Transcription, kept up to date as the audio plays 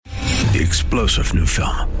The explosive new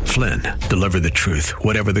film, Flynn, deliver the truth,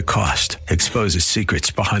 whatever the cost, exposes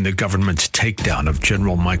secrets behind the government's takedown of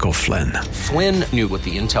General Michael Flynn. Flynn knew what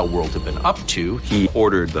the intel world had been up to. He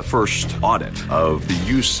ordered the first audit of the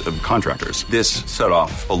use of contractors. This set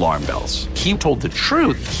off alarm bells. He told the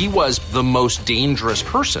truth. He was the most dangerous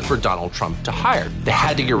person for Donald Trump to hire. They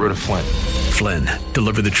had to get rid of Flynn. Flynn,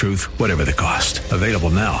 deliver the truth, whatever the cost. Available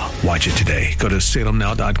now. Watch it today. Go to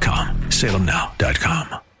salemnow.com.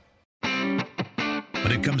 salemnow.com.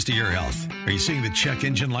 When it comes to your health, are you seeing the check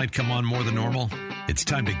engine light come on more than normal? It's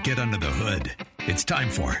time to get under the hood. It's time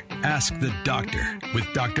for Ask the Doctor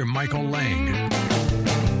with Dr. Michael Lang.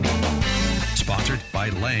 Sponsored by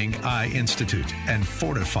Lang Eye Institute and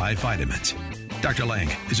Fortify Vitamins. Dr. Lang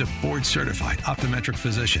is a board-certified optometric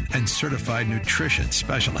physician and certified nutrition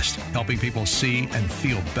specialist, helping people see and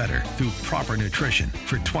feel better through proper nutrition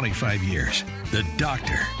for 25 years. The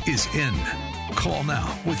doctor is in. Call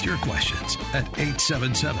now with your questions at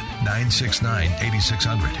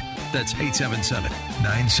 877-969-8600. That's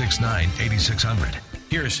 877-969-8600.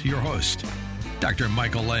 Here's your host, Dr.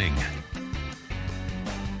 Michael Lang.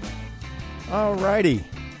 All righty.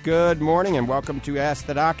 Good morning and welcome to Ask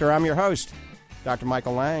the Doctor. I'm your host, Dr.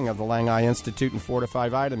 Michael Lang of the Lang Eye Institute and Fortify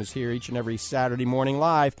Vitamins, here each and every Saturday morning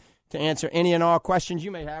live to answer any and all questions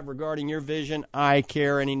you may have regarding your vision, eye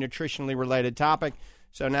care, any nutritionally related topic.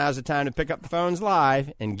 So now's the time to pick up the phones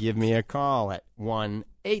live and give me a call at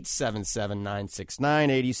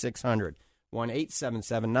 1-877-969-8600.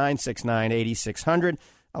 1-877-969-8600.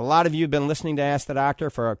 A lot of you have been listening to Ask the Doctor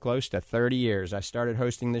for close to 30 years. I started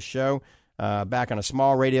hosting this show back on a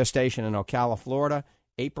small radio station in Ocala, Florida,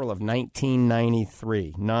 April of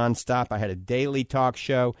 1993, nonstop. I had a daily talk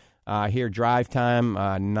show here, drive time,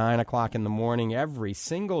 9 o'clock in the morning, every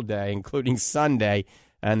single day, including Sunday,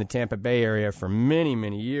 in the Tampa Bay area for many,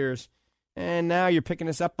 many years. And now you're picking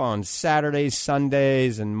us up on Saturdays,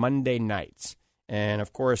 Sundays, and Monday nights. And,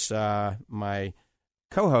 of course, my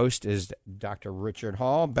co-host is Dr. Richard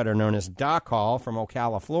Hall, better known as Doc Hall from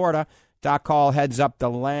Ocala, Florida. Doc Hall heads up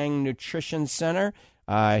the Lang Nutrition Center.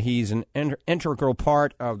 He's an integral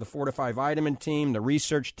part of the Fortify Vitamin team, the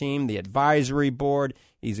research team, the advisory board.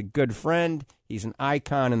 He's a good friend. He's an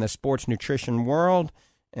icon in the sports nutrition world.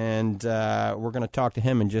 And we're going to talk to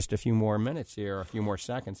him in just a few more minutes here, a few more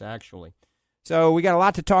seconds, actually. So we got a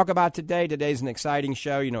lot to talk about today. Today's an exciting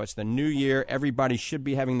show. You know, it's the new year. Everybody should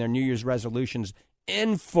be having their New Year's resolutions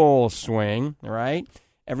in full swing, right?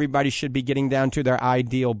 Everybody should be getting down to their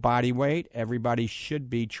ideal body weight. Everybody should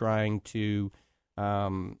be trying to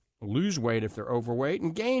lose weight if they're overweight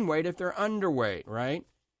and gain weight if they're underweight, right?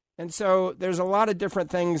 And so there's a lot of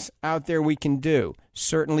different things out there we can do.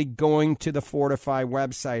 Certainly going to the Fortify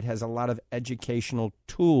website has a lot of educational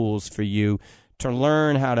tools for you to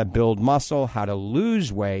learn how to build muscle, how to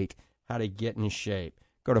lose weight, how to get in shape.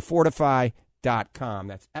 Go to fortify.com.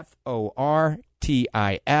 That's Fortifeye.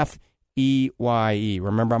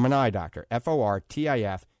 Remember, I'm an eye doctor.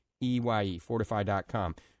 Fortifie,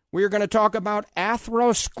 fortify.com. We are going to talk about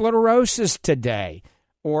atherosclerosis today,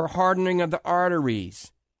 or hardening of the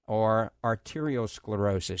arteries, or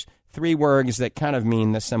arteriosclerosis. 3 words that kind of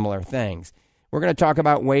mean the similar things. We're going to talk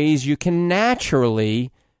about ways you can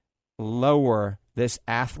naturally lower this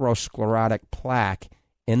atherosclerotic plaque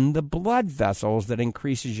in the blood vessels that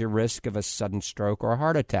increases your risk of a sudden stroke or a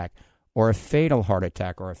heart attack, or a fatal heart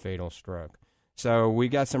attack or a fatal stroke. So we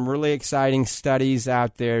got some really exciting studies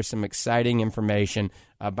out there, some exciting information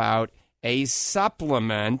about a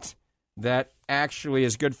supplement that actually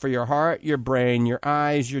is good for your heart, your brain, your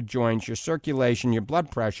eyes, your joints, your circulation, your blood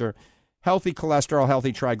pressure, healthy cholesterol,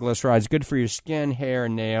 healthy triglycerides, good for your skin, hair,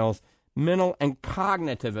 nails, mental and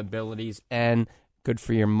cognitive abilities, and good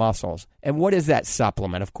for your muscles. And what is that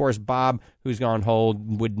supplement? Of course, Bob, who's on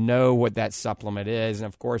hold, would know what that supplement is, and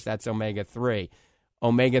of course, that's omega-3.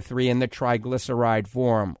 Omega-3 in the triglyceride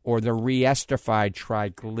form, or the reesterified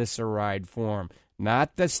triglyceride form.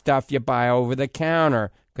 Not the stuff you buy over the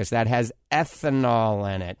counter, because that has ethanol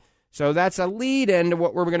in it. So that's a lead-in to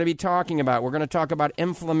what we're going to be talking about. We're going to talk about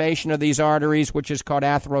inflammation of these arteries, which is called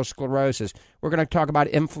atherosclerosis. We're going to talk about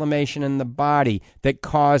inflammation in the body that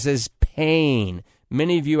causes pain.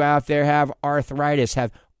 Many of you out there have arthritis,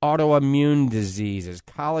 have autoimmune diseases,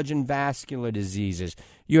 collagen vascular diseases.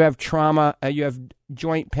 You have trauma, you have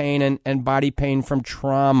joint pain and body pain from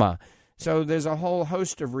trauma. So there's a whole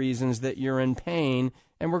host of reasons that you're in pain,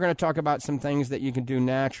 and we're going to talk about some things that you can do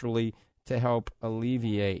naturally to help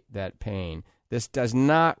alleviate that pain. This does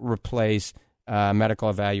not replace medical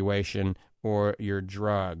evaluation or your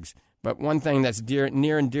drugs. But one thing that's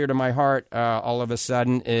near and dear to my heart all of a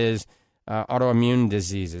sudden is autoimmune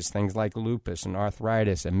diseases, things like lupus and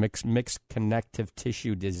arthritis and mixed connective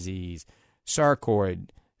tissue disease, sarcoid,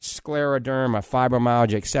 scleroderma,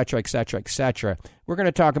 fibromyalgia, et cetera, et cetera, et cetera. We're going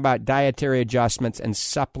to talk about dietary adjustments and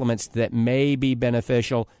supplements that may be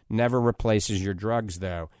beneficial. Never replaces your drugs,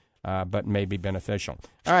 though, but may be beneficial.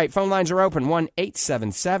 All right, phone lines are open,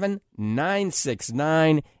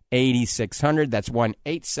 1-877-969-8600. That's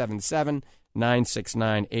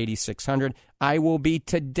 1-877-969-8600. I will be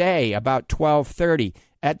today about 12:30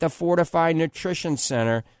 at the Fortify Nutrition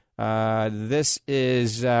Center. This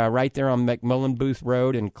is right there on McMillan Booth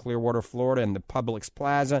Road in Clearwater, Florida, in the Publix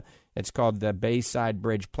Plaza. It's called the Bayside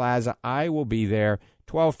Bridge Plaza. I will be there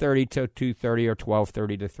 12:30 to 2:30 or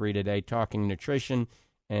 12:30 to 3 today, talking nutrition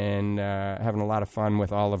and having a lot of fun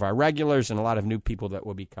with all of our regulars and a lot of new people that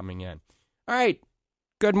will be coming in. All right.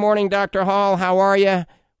 Good morning, Dr. Hall. How are you?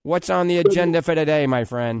 What's on the agenda for today, my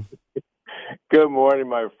friend? Good morning,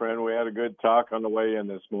 my friend. We had a good talk on the way in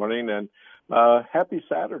this morning, and happy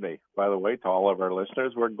Saturday, by the way, to all of our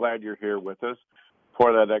listeners. We're glad you're here with us.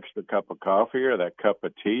 Pour that extra cup of coffee or that cup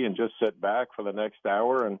of tea and just sit back for the next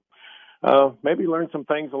hour and maybe learn some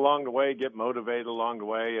things along the way, get motivated along the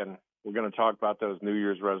way, and we're going to talk about those New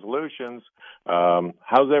Year's resolutions.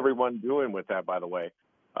 How's everyone doing with that, by the way,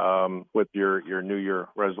 with your New Year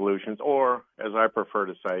resolutions, or, as I prefer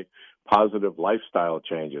to say, positive lifestyle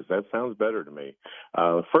changes? That sounds better to me.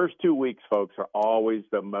 The first 2 weeks, folks, are always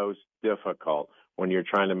the most difficult when you're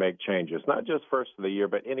trying to make changes, not just first of the year,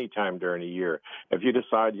 but any time during the year. If you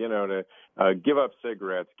decide, to give up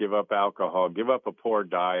cigarettes, give up alcohol, give up a poor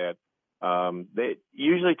diet, it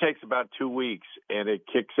usually takes about 2 weeks, and it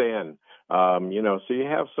kicks in. So you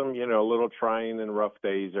have some, little trying and rough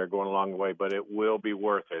days there going along the way, but it will be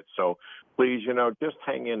worth it. So please, just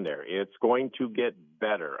hang in there. It's going to get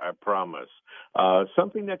better, I promise.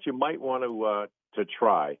 Something that you might want to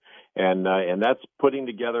try, and that's putting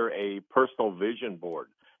together a personal vision board.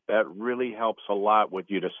 That really helps a lot with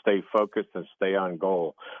you to stay focused and stay on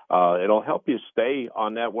goal. It'll help you stay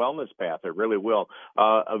on that wellness path. It really will.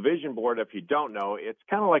 A vision board, if you don't know, it's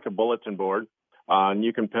kind of like a bulletin board. And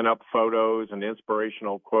you can pin up photos and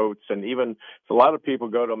inspirational quotes, and even a lot of people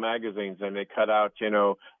go to magazines and they cut out,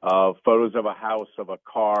 photos of a house, of a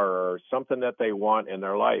car, or something that they want in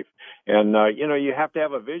their life. And, you have to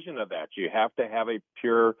have a vision of that. You have to have a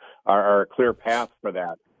pure or a clear path for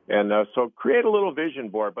that. And so create a little vision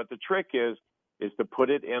board. But the trick is to put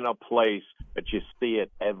it in a place that you see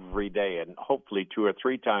it every day, and hopefully 2 or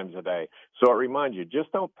 3 times a day. So it reminds you,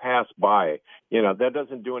 just don't pass by. That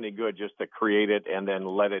doesn't do any good just to create it and then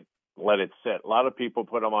let it sit. A lot of people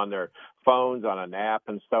put them on their phones, on an app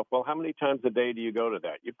and stuff. Well, how many times a day do you go to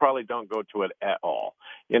that? You probably don't go to it at all.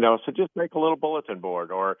 So just make a little bulletin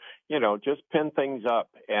board, or, just pin things up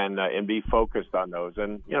and be focused on those.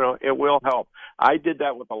 And, it will help. I did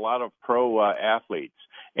that with a lot of pro athletes.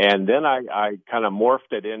 And then I kind of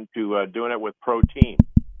morphed it into doing it with pro team.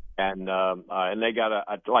 And they got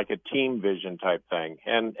a team vision type thing,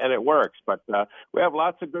 and it works. But we have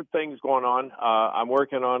lots of good things going on. I'm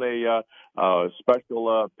working on a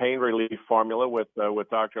special pain relief formula with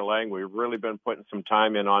Dr. Lang. We've really been putting some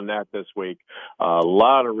time in on that this week. A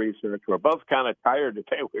lot of research. We're both kind of tired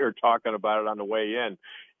today. We were talking about it on the way in.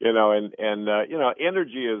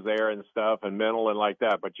 Energy is there and stuff, and mental and like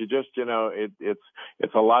that. But you just,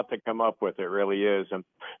 it's a lot to come up with. It really is. And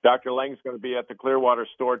Dr. Lang's going to be at the Clearwater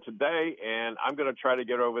store today, and I'm going to try to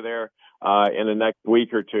get over there in the next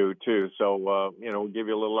week or two too. So, we'll give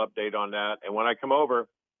you a little update on that. And when I come over,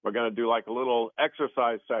 we're going to do like a little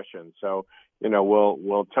exercise session. So,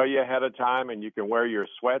 we'll tell you ahead of time, and you can wear your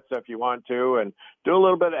sweats if you want to, and do a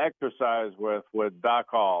little bit of exercise with Doc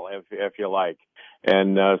Hall if you like.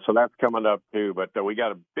 And so that's coming up too. But we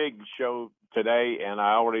got a big show today, and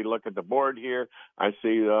I already look at the board here. I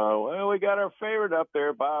see, we got our favorite up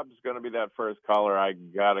there. Bob's going to be that first caller. I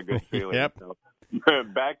got a good feeling. Yep. So,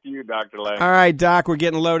 back to you, Dr. Lang. All right, Doc, we're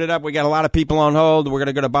getting loaded up. We got a lot of people on hold. We're going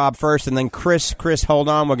to go to Bob first, and then Chris. Chris, hold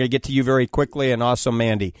on. We're going to get to you very quickly, and also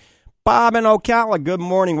Mandy. Bob in Ocala, good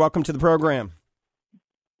morning. Welcome to the program.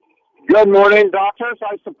 Good morning, doctors.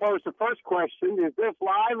 I suppose the first question, is this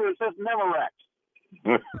live or is this Memorex?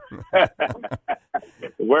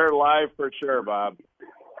 We're live for sure, Bob.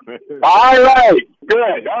 All right,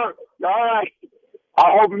 good. All right.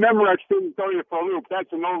 I hope Memorex didn't throw you for a loop.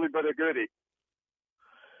 That's an oldie but a goodie.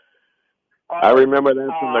 I remember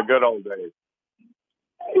that from the good old days.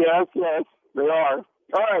 Yes, they are.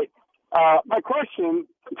 All right. My question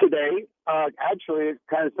today, actually, it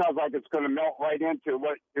kind of sounds like it's going to melt right into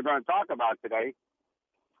what you're going to talk about today.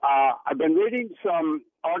 I've been reading some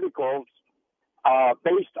articles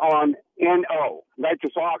based on NO,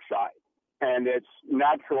 nitrous oxide. and its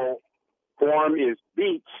natural form is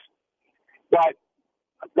beets. But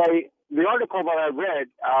the article that I read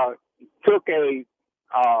took a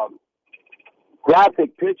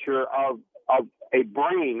graphic picture of a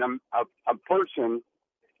brain, a person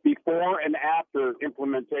before and after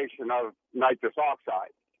implementation of nitrous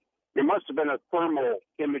oxide. It must have been a thermal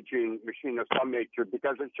imaging machine of some nature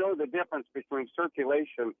because it showed the difference between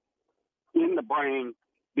circulation in the brain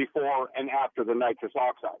before and after the nitrous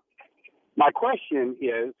oxide. My question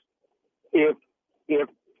is, if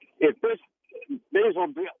this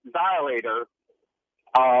vasodilator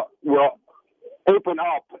will open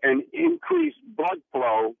up and increase blood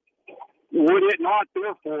flow, would it not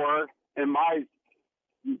therefore, in my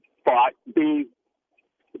thought, be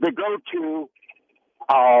the go-to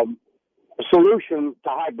solution to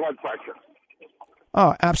high blood pressure?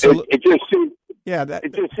 Oh, absolutely. It just seems. Yeah,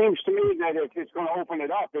 it just seems to me that if it's going to open it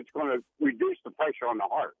up, it's going to reduce the pressure on the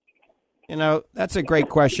heart. You know, that's a great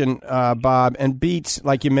question, Bob. And beets,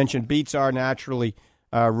 like you mentioned, beets are naturally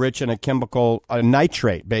rich in a chemical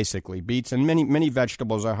nitrate, basically. Beets and many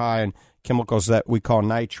vegetables are high in chemicals that we call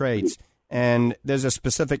nitrates. And there's a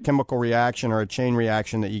specific chemical reaction or a chain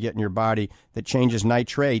reaction that you get in your body that changes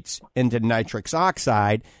nitrates into nitrous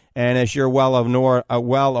oxide. And as you're well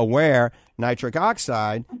aware, nitric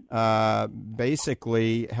oxide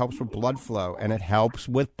basically helps with blood flow, and it helps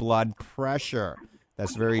with blood pressure.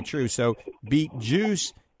 That's very true. So beet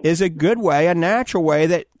juice is a good way, a natural way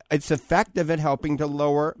that it's effective at helping to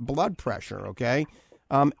lower blood pressure, okay?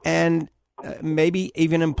 And maybe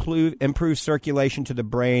even improve circulation to the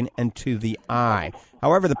brain and to the eye.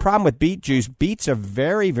 However, the problem with beet juice, beets are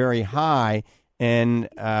very, very high in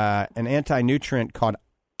an anti-nutrient called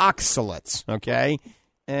oxalates, okay?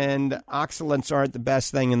 And oxalates aren't the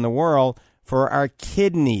best thing in the world for our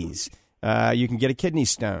kidneys. You can get a kidney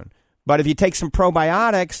stone. But if you take some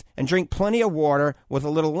probiotics and drink plenty of water with a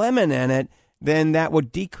little lemon in it, then that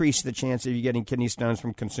would decrease the chance of you getting kidney stones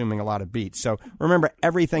from consuming a lot of beets. So remember,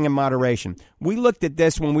 everything in moderation. We looked at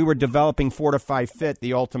this when we were developing Fortify Fit,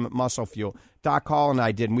 the ultimate muscle fuel. Doc Hall and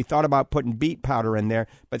I did, and we thought about putting beet powder in there.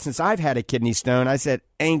 But since I've had a kidney stone, I said,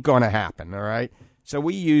 ain't going to happen, all right? So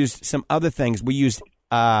we used some other things. We used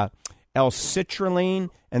L-citrulline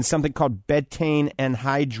and something called betaine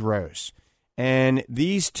anhydrose. And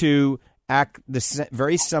these two act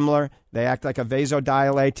very similar. They act like a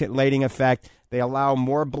vasodilating effect. They allow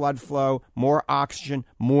more blood flow, more oxygen,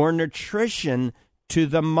 more nutrition to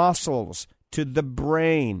the muscles, to the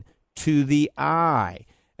brain, to the eye.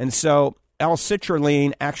 And so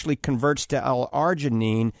L-citrulline actually converts to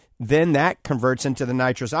L-arginine. Then that converts into the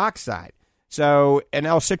nitrous oxide. So an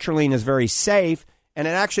L-citrulline is very safe, and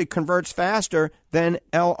it actually converts faster than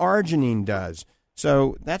L-arginine does.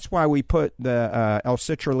 So that's why we put the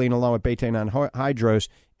L-citrulline along with betaine anhydrose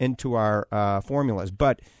into our formulas.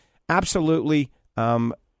 But absolutely,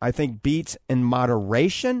 I think beets in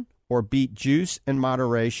moderation or beet juice in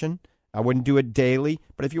moderation. I wouldn't do it daily.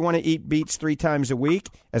 But if you want to eat beets 3 times a week,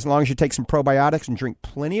 as long as you take some probiotics and drink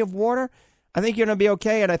plenty of water, I think you're going to be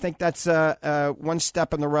okay. And I think that's one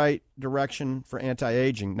step in the right direction for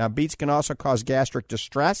anti-aging. Now, beets can also cause gastric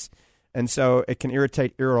distress. And so it can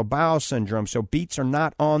irritate irritable bowel syndrome. So beets are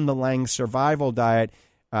not on the Lang survival diet,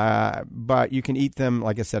 but you can eat them,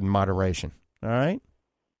 like I said, in moderation. All right?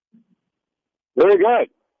 Very good.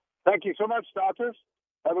 Thank you so much, doctors.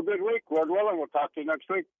 Have a good week. Lord willing, we'll talk to you next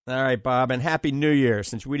week. All right, Bob, and Happy New Year.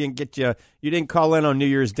 Since we didn't get you didn't call in on New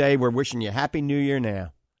Year's Day, we're wishing you Happy New Year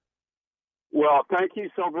now. Well, thank you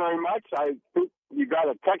so very much. I think you got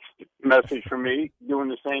a text message from me doing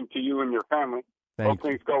the same to you and your family. Hope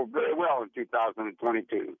things go very well in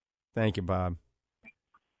 2022. Thank you, Bob.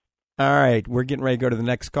 All right, we're getting ready to go to the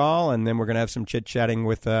next call, and then we're going to have some chit-chatting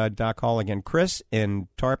with Doc Hall again. Chris in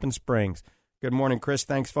Tarpon Springs. Good morning, Chris.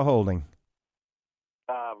 Thanks for holding.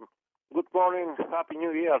 Good morning. Happy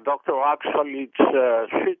New Year, Doctor. Actually, it's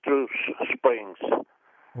Citrus Springs.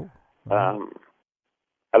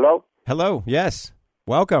 Hello? Hello, yes.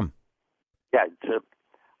 Welcome. Yeah,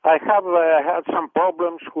 I have had some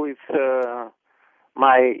problems with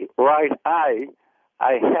my right eye.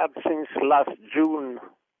 I had since last June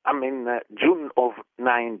of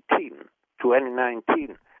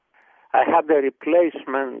 2019. I had a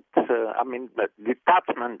replacement,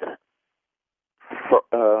 detachment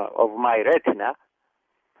of my retina,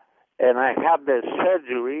 and I had the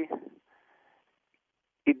surgery.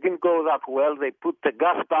 It didn't go that well. They put the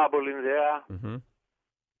gas bubble in there,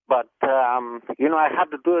 but, I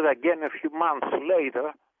had to do it again a few months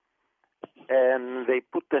later, and they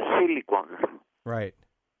put the silicone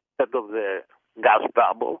instead of the gas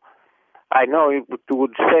bubble. I know it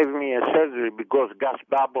would save me a surgery because gas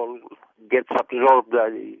bubble gets absorbed by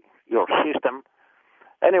your system.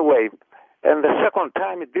 Anyway, and the second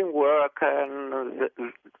time it didn't work and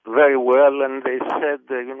very well, and they said,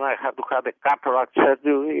 I had to have a cataract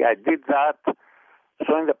surgery. I did that.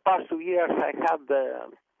 So in the past 2 years, I had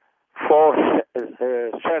 4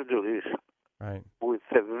 surgeries with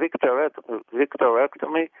a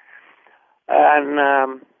victorectomy.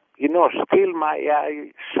 And, still my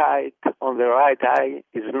eyesight on the right eye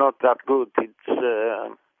is not that good.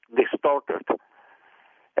 It's distorted.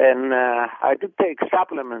 And I do take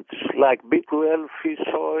supplements like B12, fish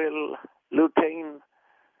oil, lutein,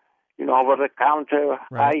 over the counter,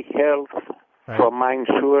 eye health from my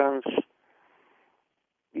insurance.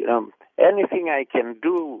 Anything I can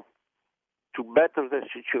do to better the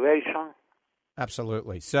situation.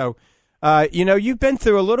 Absolutely. So, you've been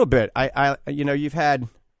through a little bit. You've had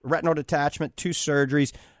retinal detachment, 2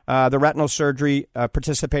 surgeries. The retinal surgery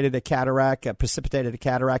precipitated a cataract,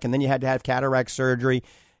 and then you had to have cataract surgery,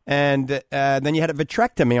 and then you had a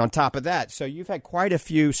vitrectomy on top of that. So you've had quite a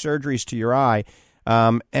few surgeries to your eye,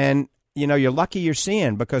 and you're lucky you're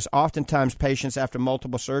seeing, because oftentimes patients after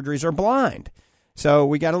multiple surgeries are blind. So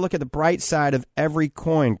we got to look at the bright side of every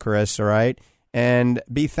coin, Chris, all right, and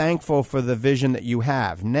be thankful for the vision that you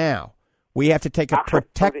have. Now, we have to take a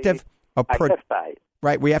protective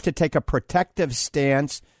we have to take a protective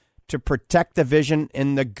stance to protect the vision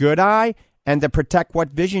in the good eye and to protect what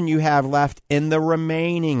vision you have left in the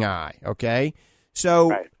remaining eye, okay?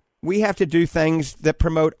 So we have to do things that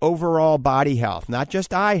promote overall body health, not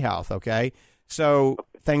just eye health, okay? So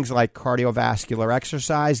things like cardiovascular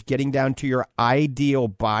exercise, getting down to your ideal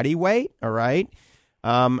body weight, all right?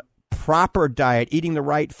 Proper diet, eating the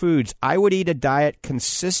right foods. I would eat a diet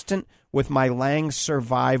consistent with my Lang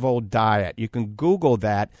Survival Diet. You can Google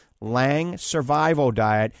that, Lang Survival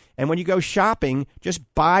Diet. And when you go shopping, just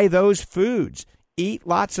buy those foods. Eat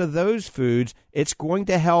lots of those foods. It's going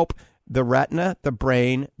to help the retina, the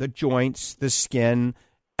brain, the joints, the skin,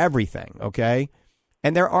 everything, okay?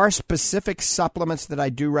 And there are specific supplements that I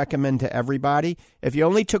do recommend to everybody. If you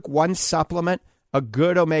only took one supplement, a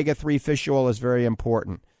good omega-3 fish oil is very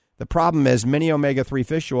important. The problem is many omega-3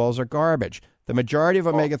 fish oils are garbage. The majority of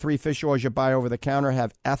omega-3 fish oils you buy over the counter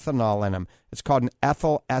have ethanol in them. It's called an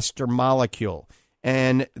ethyl ester molecule.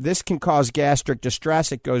 And this can cause gastric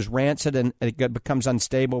distress. It goes rancid and it becomes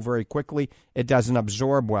unstable very quickly. It doesn't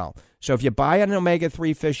absorb well. So if you buy an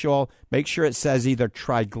omega-3 fish oil, make sure it says either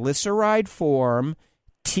triglyceride form,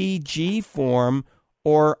 TG form,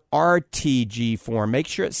 or RTG form. Make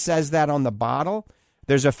sure it says that on the bottle.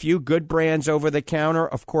 There's a few good brands over the counter.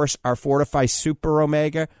 Of course, our Fortify Super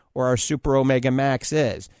Omega or our Super Omega Max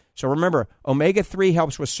is. So remember, omega-3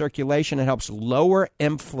 helps with circulation. It helps lower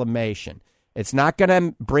inflammation. It's not going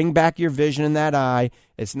to bring back your vision in that eye.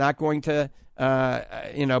 It's not going to,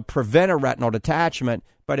 prevent a retinal detachment,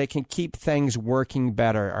 but it can keep things working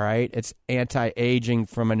better, all right? It's anti-aging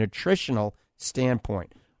from a nutritional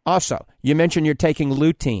standpoint. Also, you mentioned you're taking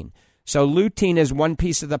lutein. So lutein is one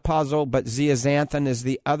piece of the puzzle, but zeaxanthin is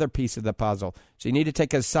the other piece of the puzzle. So you need to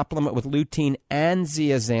take a supplement with lutein and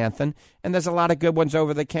zeaxanthin, and there's a lot of good ones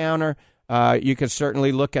over the counter. You can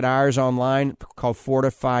certainly look at ours online called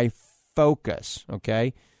Fortify Focus,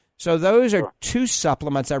 okay? So those are 2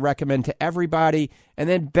 supplements I recommend to everybody, and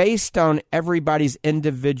then based on everybody's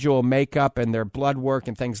individual makeup and their blood work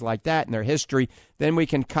and things like that and their history, then we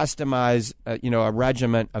can customize, a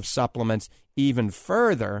regimen of supplements even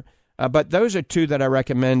further. But those are 2 that I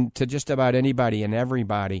recommend to just about anybody and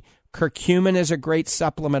everybody. Curcumin is a great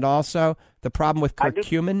supplement also. The problem with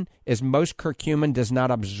curcumin is most curcumin does not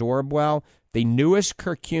absorb well. The newest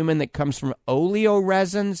curcumin that comes from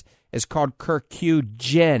oleoresins is called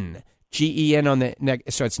curcugen, G-E-N on the neck.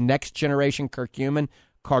 So it's next generation curcumin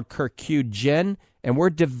called curcugen, and we're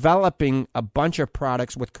developing a bunch of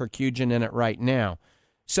products with curcugen in it right now.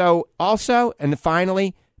 So also, and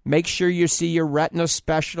finally, make sure you see your retina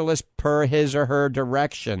specialist per his or her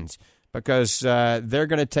directions, because they're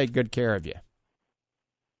going to take good care of you.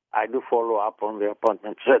 I do follow up on the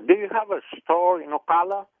appointments. Do you have a store in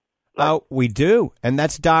Ocala? We do, and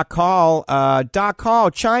that's Doc Hall. Doc Hall,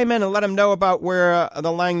 chime in and let them know about where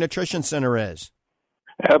the Lang Nutrition Center is.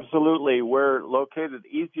 Absolutely. We're located,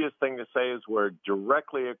 the easiest thing to say is we're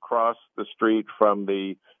directly across the street from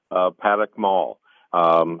the Paddock Mall,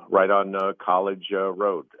 right on College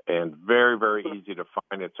Road, and very, very easy to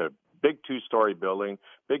find. It's a big 2-story building,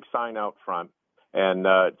 big sign out front, and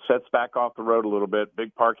it sets back off the road a little bit,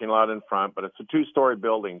 big parking lot in front, but it's a 2-story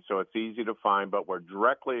building, so it's easy to find, but we're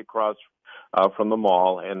directly across from the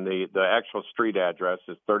mall, and the actual street address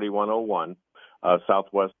is 3101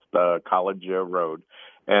 Southwest College Road.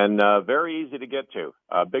 and very easy to get to.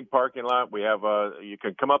 Big parking lot. We have you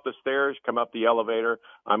can come up the stairs, come up the elevator.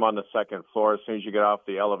 I'm on the second floor. As soon as you get off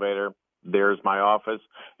the elevator, there's my office,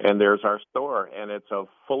 and there's our store, and it's a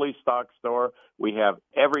fully stocked store. We have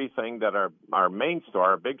everything that our main store,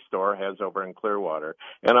 our big store, has over in Clearwater.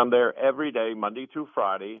 And I'm there every day, Monday through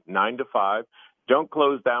Friday, 9 to 5. Don't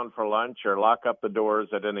close down for lunch or lock up the doors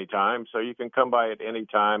at any time, so you can come by at any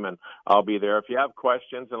time, and I'll be there. If you have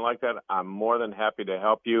questions and like that, I'm more than happy to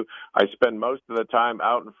help you. I spend most of the time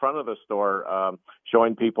out in front of the store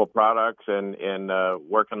showing people products and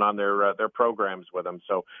working on their programs with them.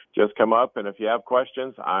 So just come up, and if you have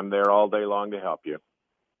questions, I'm there all day long to help you.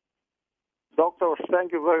 Doctors,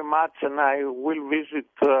 thank you very much, and I will visit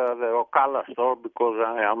the Ocala store because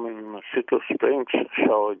I am in Citrus Springs,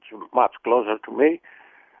 so it's much closer to me.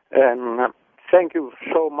 And thank you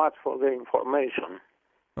so much for the information.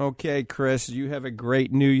 Okay, Chris, you have a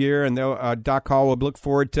great new year, and Doc Hall will look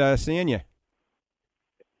forward to seeing you.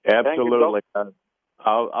 Absolutely.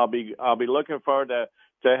 I'll be looking forward to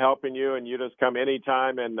helping you, and you just come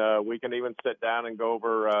anytime, and we can even sit down and go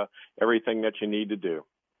over everything that you need to do.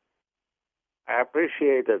 I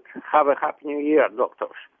appreciate it. Have a happy new year,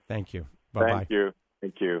 doctors. Thank you. Bye-bye.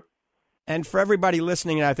 Thank you. And for everybody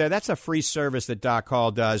listening out there, that's a free service that Doc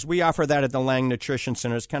Hall does. We offer that at the Lang Nutrition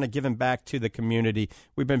Center. It's kind of giving back to the community.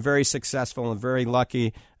 We've been very successful and very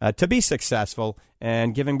lucky to be successful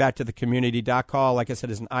and giving back to the community. Doc Hall, like I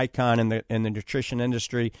said, is an icon in the nutrition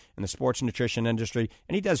industry, in the sports nutrition industry,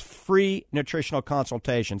 and he does free nutritional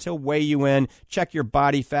consultations. He'll weigh you in, check your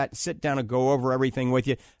body fat, sit down and go over everything with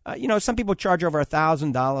you. Some people charge over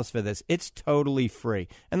 $1,000 for this. It's totally free.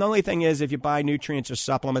 And the only thing is, if you buy nutrients or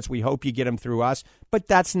supplements, we hope you get them through us, but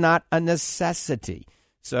that's not a necessity.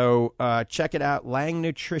 So check it out, Lang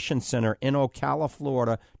Nutrition Center in Ocala,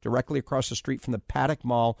 Florida, directly across the street from the Paddock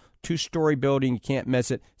Mall, 2-story building. You can't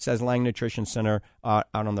miss it. It says Lang Nutrition Center out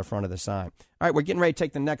on the front of the sign. All right, we're getting ready to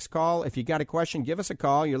take the next call. If you got a question, give us a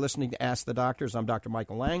call. You're listening to Ask the Doctors. I'm Dr.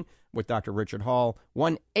 Michael Lang with Dr. Richard Hall,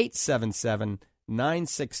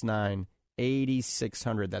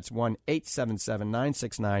 1-877-969-8600. That's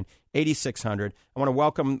 1-877-969-8600. I want to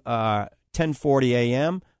welcome 1040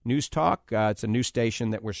 AM News Talk. It's a new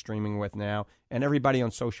station that we're streaming with now, and everybody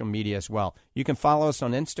on social media as well. You can follow us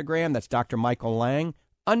on Instagram. That's Dr. Michael Lang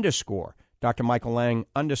 _. Dr. Michael Lang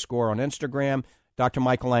 _ on Instagram. Dr.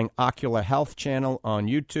 Michael Lang Ocular Health channel on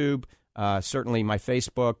YouTube. Certainly my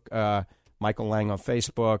Facebook, Michael Lang on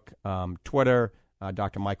Facebook, Twitter,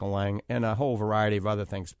 Dr. Michael Lang, and a whole variety of other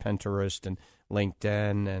things, Pinterest and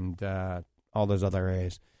LinkedIn and all those other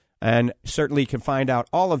areas. And certainly you can find out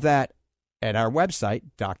all of that at our website,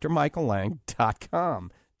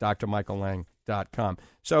 drmichaellang.com, drmichaellang.com.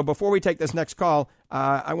 So before we take this next call,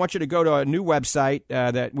 I want you to go to a new website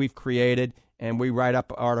that we've created, and we write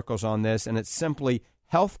up articles on this, and it's simply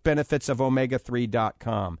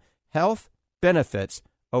healthbenefitsofomega3.com,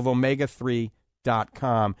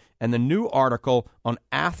 healthbenefitsofomega3.com. And the new article on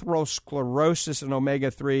atherosclerosis and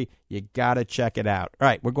omega-3, you got to check it out. All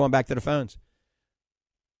right, we're going back to the phones.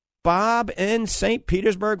 Bob in St.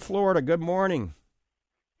 Petersburg, Florida. Good morning.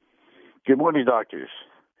 Good morning, doctors.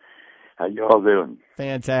 How you all doing?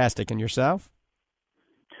 Fantastic. And yourself?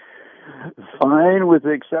 Fine, with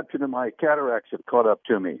the exception of my cataracts have caught up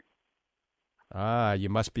to me. You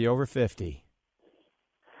must be over 50.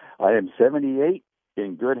 I am 78,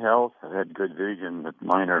 in good health. I've had good vision with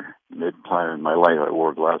minor mid-time in my life. I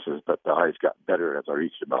wore glasses, but the eyes got better as I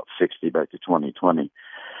reached about 60 back to 2020.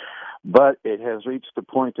 But it has reached the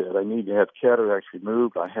point that I need to have cataracts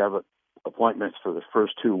removed. I have appointments for the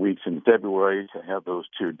first 2 weeks in February to have those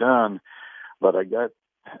two done. But I got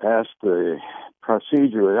asked the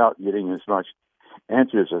procedure without getting as much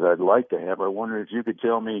answers as I'd like to have. I wonder if you could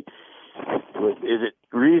tell me, is it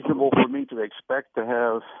reasonable for me to expect to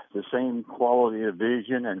have the same quality of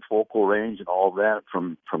vision and focal range and all that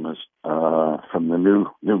from the new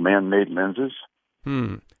man-made lenses?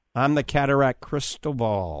 I'm the cataract crystal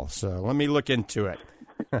ball, so let me look into it.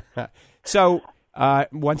 So,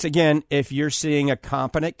 once again, if you're seeing a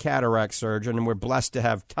competent cataract surgeon, and we're blessed to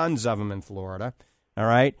have tons of them in Florida, all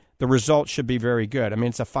right, the results should be very good. I mean,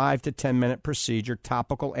 it's a 5 to 10 minute procedure,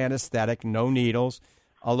 topical anesthetic, no needles,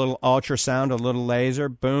 a little ultrasound, a little laser,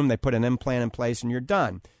 boom, they put an implant in place, and you're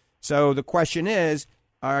done. So the question is,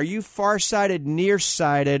 are you farsighted,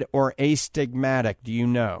 nearsighted, or astigmatic? Do you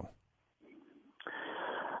know?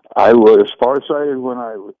 I was farsighted when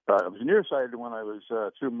I was nearsighted when I was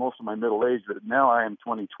through most of my middle age, but now I am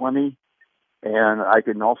 20/20, and I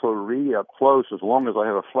can also read up close as long as I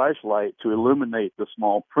have a flashlight to illuminate the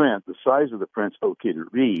small print. The size of the print's okay to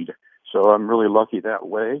read, so I'm really lucky that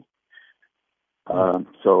way.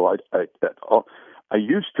 So I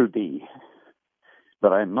used to be,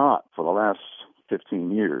 but I'm not for the last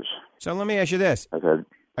 15 years. So let me ask you this.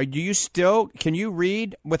 Can you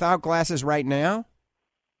read without glasses right now?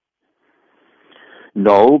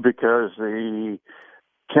 No, because the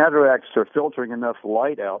cataracts are filtering enough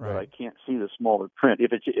light out that I can't see the smaller print.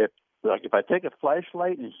 If I take a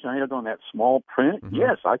flashlight and shine it on that small print,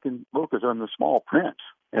 yes, I can focus on the small print.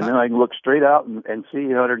 And then I can look straight out and see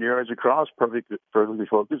 100 yards across, perfectly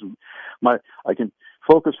focused. I can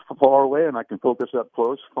focus far away and I can focus up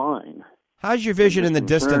close fine. How's your vision in the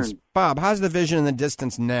distance? Bob, how's the vision in the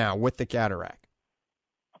distance now with the cataract?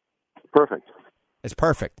 Perfect. It's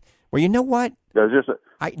perfect. Well, you know what? There's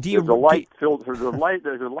a light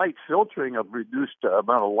filtering of reduced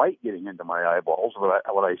amount of light getting into my eyeballs.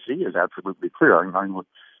 What I see is absolutely clear. No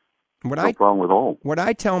problem at all. What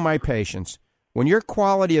I tell my patients, when your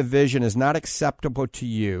quality of vision is not acceptable to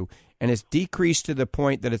you and it's decreased to the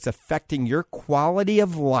point that it's affecting your quality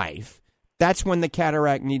of life, that's when the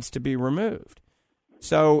cataract needs to be removed.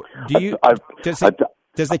 So, does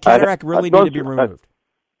the cataract really need to be removed?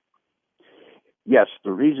 Yes,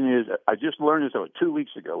 the reason is I just learned this 2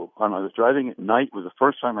 weeks ago when I was driving at night. Was the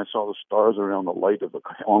first time I saw the stars around the light of the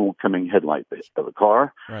oncoming headlight of the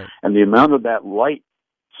car, right. And the amount of that light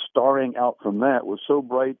starring out from that was so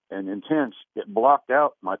bright and intense it blocked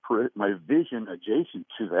out my vision adjacent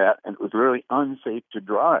to that, and it was really unsafe to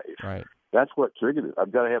drive. Right. That's what triggered it.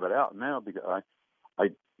 I've got to have it out now because I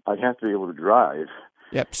have to be able to drive.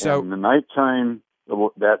 Yep. So in the nighttime,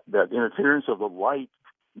 that interference of the light,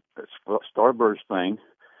 that starburst thing,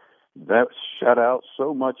 that shut out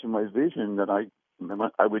so much of my vision that I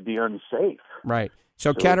would be unsafe. Right.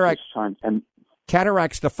 So cataracts,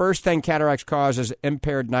 the first thing cataracts cause is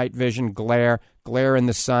impaired night vision, glare in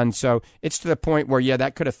the sun. So it's to the point where,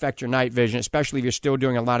 that could affect your night vision, especially if you're still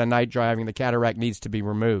doing a lot of night driving. The cataract needs to be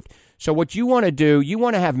removed. So what you want to do, you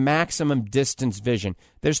want to have maximum distance vision.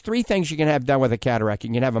 There's three things you can have done with a cataract.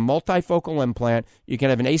 You can have a multifocal implant, you can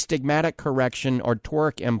have an astigmatic correction or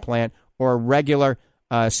toric implant, or a regular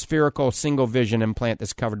spherical single vision implant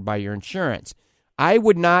that's covered by your insurance. I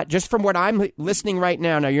would not, just from what I'm listening right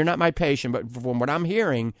now, you're not my patient, but from what I'm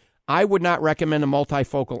hearing, I would not recommend a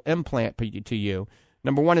multifocal implant to you.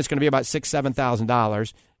 Number one, it's going to be about $6,000,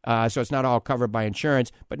 $7,000, so it's not all covered by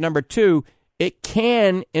insurance. But number two, it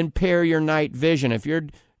can impair your night vision. If you're,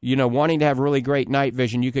 wanting to have really great night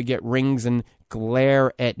vision, you could get rings and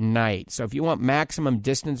glare at night. So if you want maximum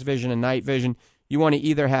distance vision and night vision, you want to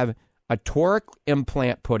either have a toric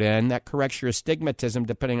implant put in that corrects your astigmatism,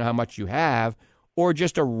 depending on how much you have, or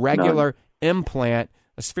just a regular implant,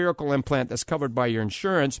 a spherical implant that's covered by your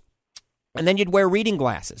insurance, and then you'd wear reading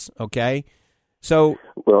glasses, okay? So,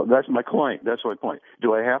 well, that's my point.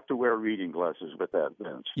 Do I have to wear reading glasses with that,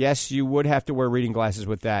 Vince? Yes, you would have to wear reading glasses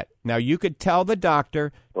with that. Now, you could tell the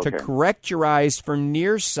doctor to correct your eyes for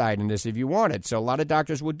nearsightedness if you wanted. So a lot of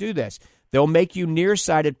doctors would do this. They'll make you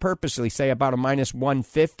nearsighted purposely, say about a minus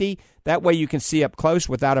 150. That way you can see up close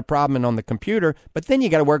without a problem on the computer. But then you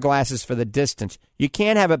got to wear glasses for the distance. You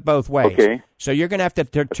can't have it both ways. Okay. So you're going to have to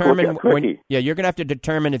determine you're going to have to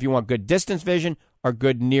determine if you want good distance vision or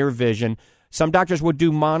good near vision. Some doctors would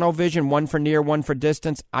do mono vision, one for near, one for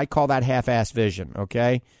distance. I call that half-ass vision.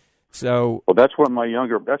 Okay. So that's what my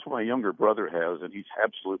younger brother has, and he's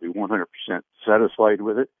absolutely 100% satisfied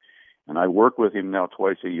with it. And I work with him now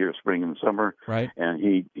twice a year, spring and summer. Right. And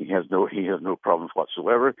he has no problems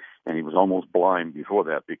whatsoever. And he was almost blind before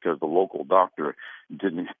that because the local doctor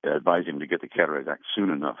didn't advise him to get the cataract soon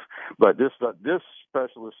enough. But this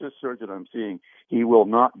specialist, this surgeon I'm seeing, he will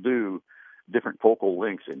not do different focal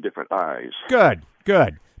lengths in different eyes. Good.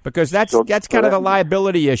 Because that's kind of the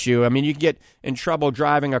liability issue. I mean, you get in trouble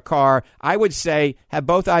driving a car. I would say have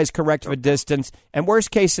both eyes correct for distance. And worst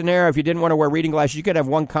case scenario, if you didn't want to wear reading glasses, you could have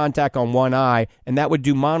one contact on one eye, and that would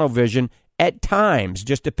do monovision at times,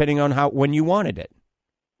 just depending on when you wanted it.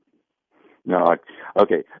 No,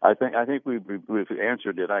 okay. I think we've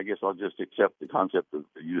answered it. I guess I'll just accept the concept of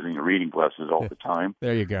using the reading glasses all the time.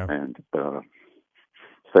 There you go. And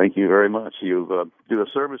thank you very much. You do a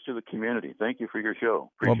service to the community. Thank you for your show.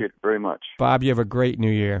 Appreciate it very much. Bob, you have a great new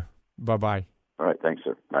year. Bye-bye. All right. Thanks,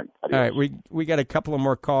 sir. All right. We got a couple of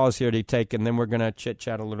more calls here to take, and then we're going to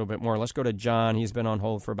chit-chat a little bit more. Let's go to John. He's been on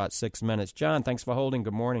hold for about 6 minutes. John, thanks for holding.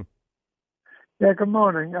 Good morning. Yeah, good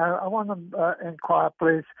morning. I want to inquire,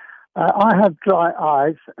 please. I have dry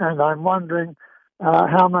eyes, and I'm wondering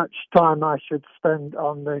how much time I should spend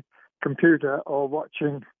on the computer or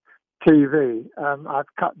watching TV. I've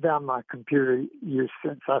cut down my computer use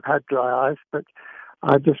since I've had dry eyes, but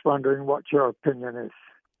I'm just wondering what your opinion is.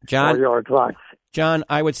 for your advice. John,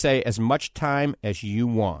 I would say as much time as you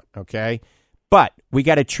want, okay? But we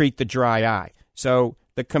got to treat the dry eye. So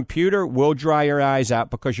the computer will dry your eyes out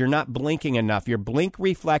because you're not blinking enough. Your blink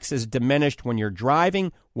reflex is diminished when you're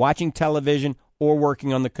driving, watching television, or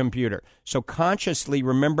working on the computer. So consciously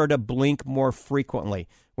remember to blink more frequently.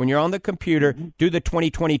 When you're on the computer, do the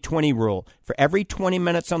 20-20-20 rule. For every 20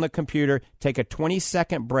 minutes on the computer, take a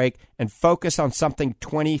 20-second break and focus on something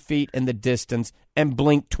 20 feet in the distance and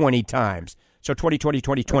blink 20 times. So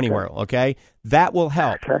 20-20-20-20 rule, okay? That will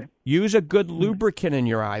help. Okay. Use a good lubricant in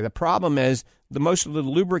your eye. The problem is most of the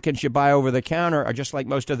lubricants you buy over the counter are just like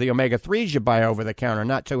most of the omega-3s you buy over the counter,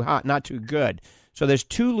 not too hot, not too good. So there's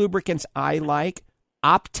two lubricants I like,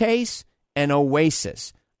 Optase and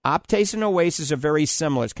Oasis. Optase and Oasis are very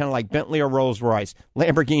similar. It's kind of like Bentley or Rolls-Royce,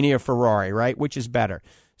 Lamborghini or Ferrari, right? Which is better?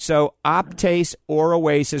 So Optase or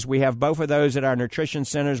Oasis, we have both of those at our nutrition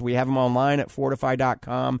centers. We have them online at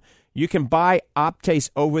Fortify.com. You can buy Optase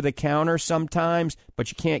over the counter sometimes, but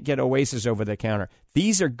you can't get Oasis over the counter.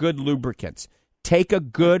 These are good lubricants. Take a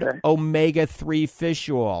good omega-3 fish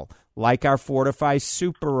oil, like our Fortify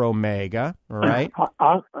Super Omega, all right?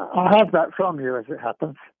 I have that from you, as it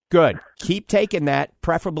happens. Good. Keep taking that,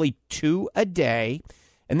 preferably 2 a day.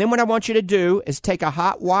 And then what I want you to do is take a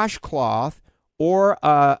hot washcloth or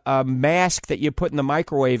a mask that you put in the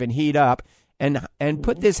microwave and heat up, and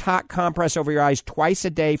put this hot compress over your eyes twice a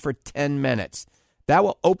day for 10 minutes. That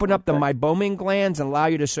will open up the meibomian glands and allow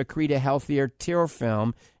you to secrete a healthier tear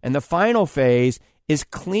film. And the final phase is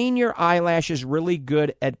clean your eyelashes really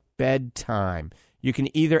good at bedtime. You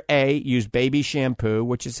can either A, use baby shampoo,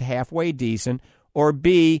 which is halfway decent, or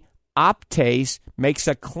B, Optase makes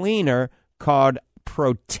a cleaner called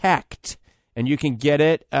Protect. And you can get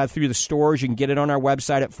it through the stores. You can get it on our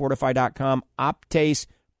website at Fortify.com. Optase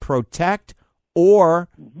Protect or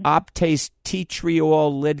Optase Tea Tree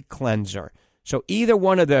Oil Lid Cleanser. So either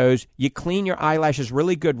one of those, you clean your eyelashes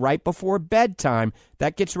really good right before bedtime.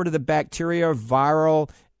 That gets rid of the bacteria, viral,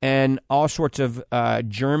 and all sorts of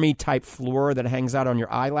germy-type flora that hangs out on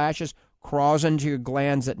your eyelashes, crawls into your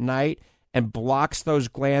glands at night, and blocks those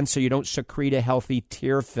glands so you don't secrete a healthy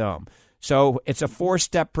tear film. So it's a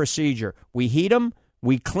 4-step procedure. We heat them,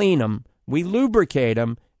 we clean them, we lubricate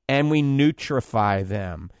them, and we nutrify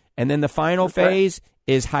them. And then the final phase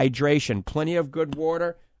is hydration. Plenty of good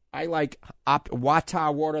water. I like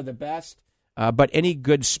Wata water the best, but any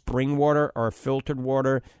good spring water or filtered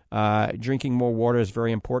water, drinking more water is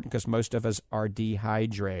very important because most of us are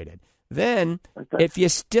dehydrated. Then, if you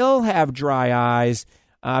still have dry eyes,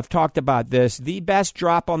 I've talked about this, the best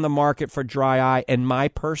drop on the market for dry eye, in my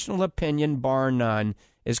personal opinion, bar none,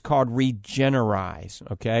 is called Regenerize,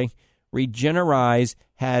 okay? Regenerize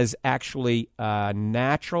has actually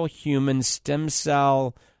natural human stem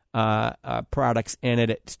cell products in it.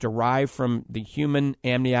 It's derived from the human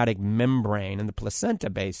amniotic membrane and the placenta,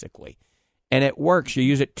 basically. And it works. You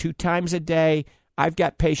use it 2 times a day. I've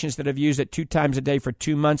got patients that have used it 2 times a day for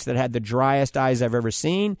 2 months that had the driest eyes I've ever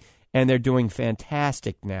seen, and they're doing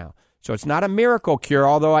fantastic now. So it's not a miracle cure,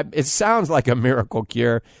 although it sounds like a miracle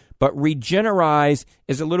cure. But Regenerize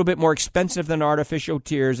is a little bit more expensive than artificial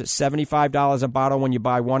tears. It's $75 a bottle when you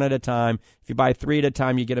buy 1 at a time. If you buy 3 at a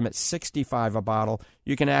time, you get them at $65 a bottle.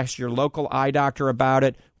 You can ask your local eye doctor about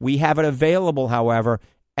it. We have it available, however,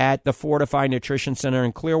 at the Fortify Nutrition Center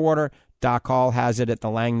in Clearwater. Doc Hall has it at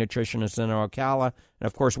the Lang Nutrition Center, Ocala. And,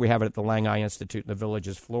 of course, we have it at the Lang Eye Institute in the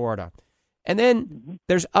Villages, Florida. And then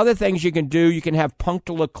there's other things you can do. You can have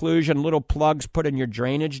punctal occlusion, little plugs put in your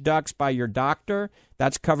drainage ducts by your doctor.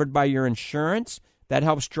 That's covered by your insurance. That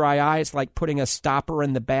helps dry eye. It's like putting a stopper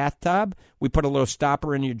in the bathtub. We put a little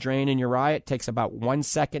stopper in your drain in your eye. It takes about 1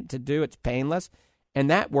 second to do. It's painless. And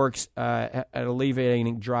that works at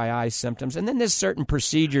alleviating dry eye symptoms. And then there's certain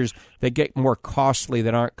procedures that get more costly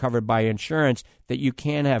that aren't covered by insurance that you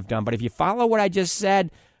can have done. But if you follow what I just said,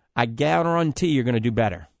 I guarantee you're going to do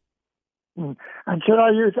better. And should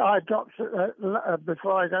I use eye drops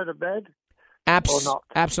before I go to bed? Or not?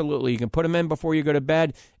 Absolutely. You can put them in before you go to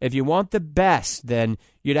bed. If you want the best, then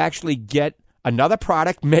you'd actually get another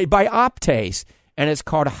product made by Optase, and it's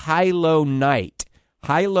called Hyalonite.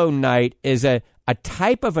 Hyalonite is a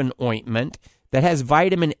type of an ointment that has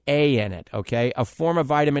vitamin A in it, okay? A form of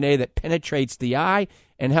vitamin A that penetrates the eye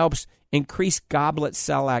and helps increase goblet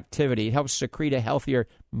cell activity. It helps secrete a healthier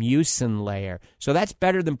mucin layer. So that's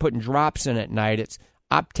better than putting drops in at night. It's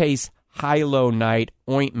Optase Hyalonite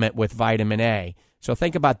ointment with vitamin A. So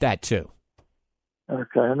think about that, too. Okay,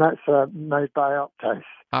 and that's made by Optase.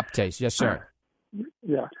 Optase, yes, sir.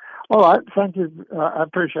 Yeah. All right, thank you. I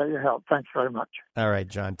appreciate your help. Thanks very much. All right,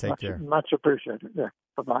 John, take care. Much appreciated. Yeah,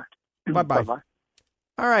 bye-bye. Bye-bye. Bye-bye.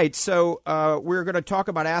 All right, so we're going to talk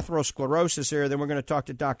about atherosclerosis here, then we're going to talk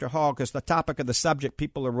to Dr. Hall because the topic of the subject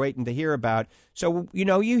people are waiting to hear about. So,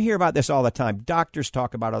 you hear about this all the time. Doctors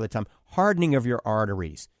talk about it all the time. Hardening of your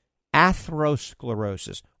arteries,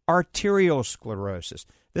 atherosclerosis, arteriosclerosis.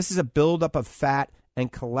 This is a buildup of fat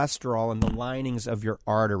and cholesterol in the linings of your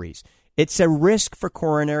arteries. It's a risk for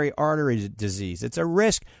coronary artery disease. It's a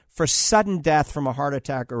risk for sudden death from a heart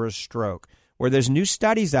attack or a stroke. Where there's new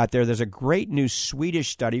studies out there, there's a great new Swedish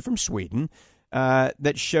study from Sweden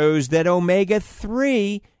that shows that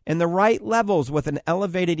omega-3 in the right levels with an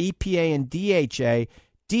elevated EPA and DHA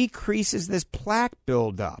decreases this plaque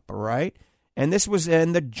buildup, all right? And this was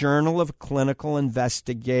in the Journal of Clinical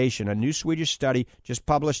Investigation, a new Swedish study just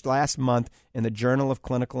published last month in the Journal of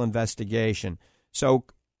Clinical Investigation. So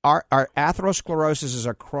our atherosclerosis is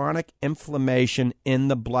a chronic inflammation in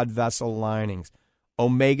the blood vessel linings.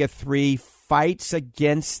 Omega-3 fights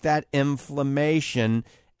against that inflammation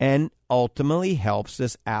and ultimately helps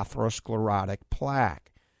this atherosclerotic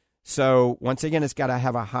plaque. So once again, it's got to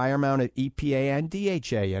have a higher amount of EPA and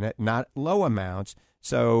DHA in it, not low amounts.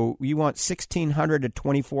 So you want 1,600 to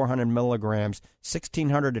 2,400 milligrams,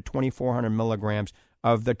 1,600 to 2,400 milligrams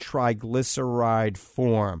of the triglyceride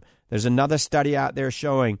form. There's another study out there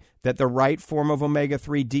showing that the right form of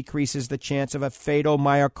omega-3 decreases the chance of a fatal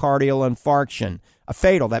myocardial infarction. A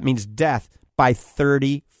fatal, that means death, by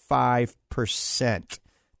 35%.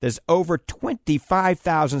 There's over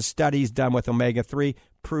 25,000 studies done with omega-3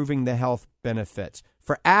 proving the health benefits.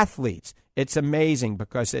 For athletes, it's amazing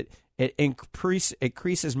because it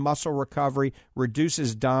increases muscle recovery,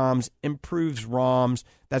 reduces DOMS, improves ROMS,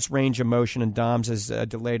 that's range of motion, and DOMS is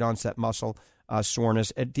delayed onset muscle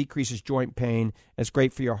soreness. It decreases joint pain. It's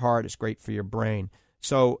great for your heart. It's great for your brain.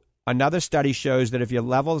 So another study shows that if your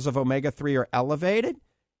levels of omega-3 are elevated,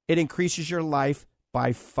 it increases your life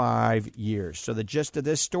by 5 years. So the gist of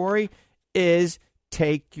this story is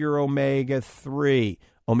take your omega-3.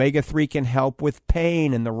 Omega-3 can help with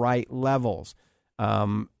pain in the right levels.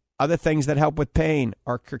 Other things that help with pain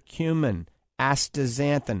are curcumin,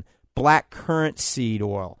 astaxanthin, black currant seed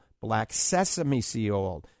oil, black sesame seed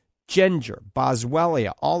oil, ginger,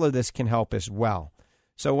 boswellia. All of this can help as well.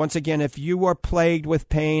 So once again, if you are plagued with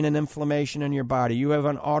pain and inflammation in your body, you have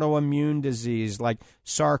an autoimmune disease like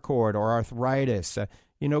sarcoid or arthritis,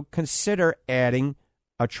 consider adding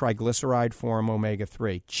a triglyceride form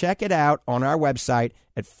omega-3. Check it out on our website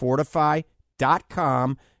at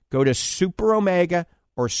fortify.com. Go to Super Omega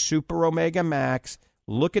or Super Omega Max.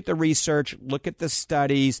 Look at the research, look at the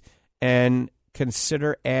studies, and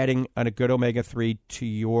consider adding a good omega-3 to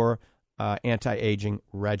your anti-aging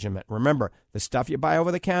regimen. Remember, the stuff you buy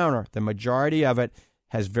over the counter, the majority of it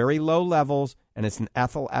has very low levels, and it's an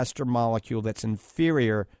ethyl ester molecule that's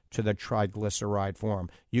inferior to the triglyceride form.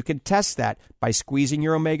 You can test that by squeezing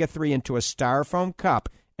your omega-3 into a styrofoam cup,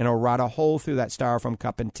 and it'll rot a hole through that styrofoam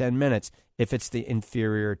cup in 10 minutes if it's the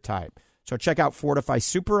inferior type. So check out Fortify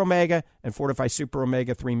Super Omega and Fortify Super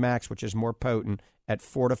Omega-3 Max, which is more potent, at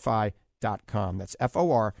fortify.com. That's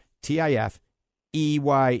FORTIFEYE,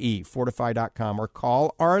 fortify.com, or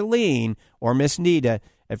call Arlene or Miss Nita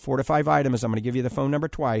at Fortify Vitamins. I'm going to give you the phone number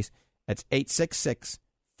twice. That's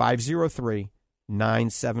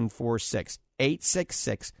 866-503-9746.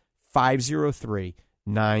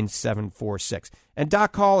 866-503-9746. And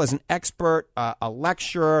Doc Hall is an expert, a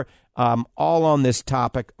lecturer, all on this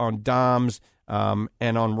topic on DOMS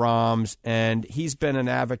and on ROMS, and he's been an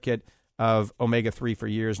advocate of omega-3 for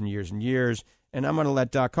years and years and years. And I'm going to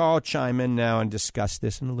let Doc Hall chime in now and discuss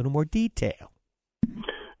this in a little more detail.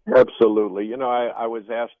 Absolutely. I was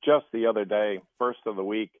asked just the other day, first of the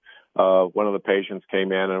week, one of the patients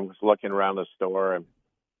came in and was looking around the store, and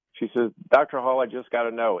she says, Dr. Hall, I just got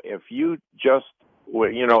to know, if you just,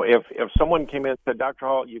 if someone came in and said, Dr.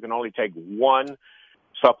 Hall, you can only take one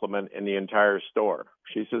supplement in the entire store.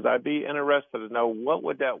 She says, I'd be interested to know, what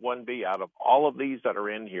would that one be out of all of these that are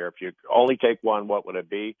in here? If you only take one, what would it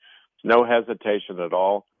be? No hesitation at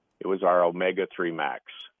all. It was our Omega-3 Max.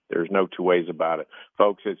 There's no two ways about it.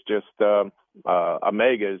 Folks, it's just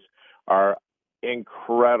omegas are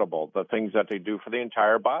incredible, the things that they do for the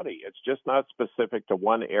entire body. It's just not specific to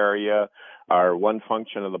one area or one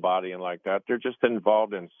function of the body and like that. They're just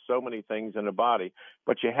involved in so many things in the body,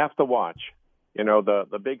 but you have to watch.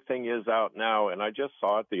 The big thing is out now, and I just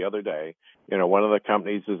saw it the other day. One of the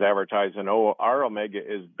companies is advertising, our omega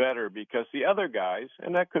is better because the other guys,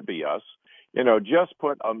 and that could be us, just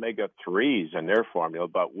put omega-3s in their formula,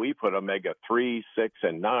 but we put omega-3, 6,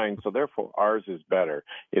 and 9, so therefore ours is better.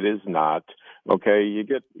 It is not. Okay, you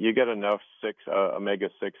get enough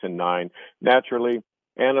omega-6 and 9 naturally.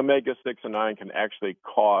 And omega-6 and 9 can actually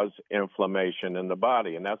cause inflammation in the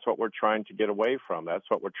body, and that's what we're trying to get away from. That's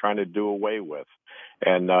what we're trying to do away with.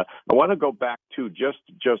 And I want to go back to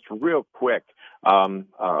just real quick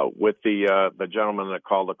with the gentleman that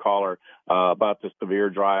called the caller about the severe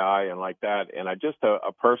dry eye and like that. And just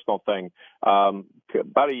a personal thing.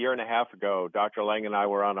 About a year and a half ago, Dr. Lang and I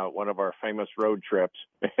were on one of our famous road trips,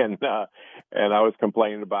 and I was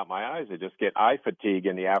complaining about my eyes. I just get eye fatigue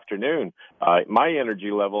in the afternoon. My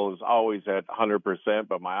energy level is always at 100%,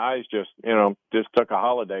 but my eyes just took a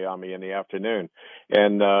holiday on me in the afternoon.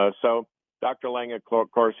 And so Dr. Lang, of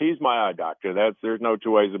course, he's my eye doctor. There's no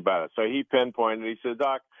two ways about it. So he pinpointed, he said,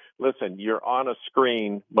 Doc, listen, you're on a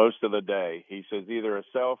screen most of the day. He says either a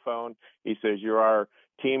cell phone. He says you're our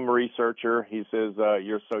team researcher. He says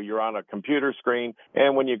you're on a computer screen,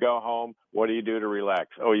 and when you go home, what do you do to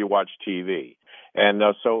relax? Oh, you watch TV. And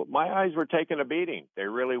so my eyes were taking a beating. They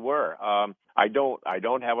really were. I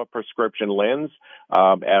don't have a prescription lens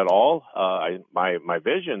at all. My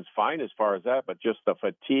vision's fine as far as that, but just the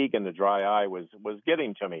fatigue and the dry eye was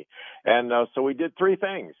getting to me. And so we did three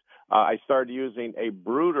things. I started using a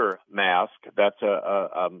Brooder mask. That's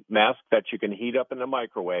a mask that you can heat up in the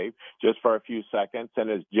microwave just for a few seconds, and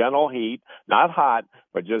it's gentle heat, not hot,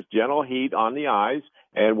 but just gentle heat on the eyes,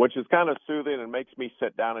 and which is kind of soothing and makes me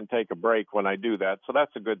sit down and take a break when I do that. So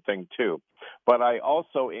that's a good thing too. But I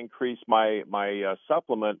also increased my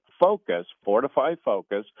supplement Focus, Fortify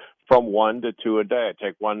Focus, from 1 to 2 a day. I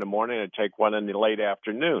take one in the morning and I take one in the late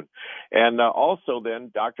afternoon. And also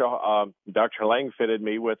then Dr. Lang fitted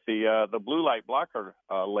me with the blue light blocker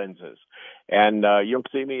lenses. And you'll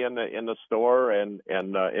see me in the store and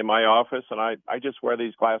in my office, and I just wear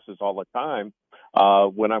these glasses all the time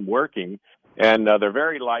when I'm working. And they're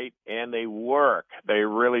very light and they work. They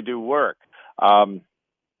really do work. When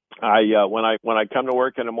I come to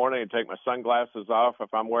work in the morning and take my sunglasses off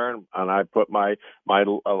if I'm wearing, and I put my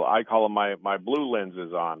I call them my blue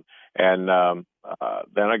lenses on, and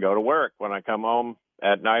then I go to work. When I come home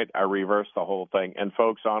at night, I reverse the whole thing. And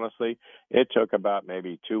folks, honestly, it took about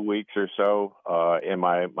maybe 2 weeks or so, and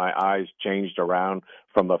my eyes changed around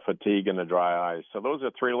from the fatigue and the dry eyes. So those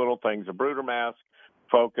are three little things: a Brooder mask,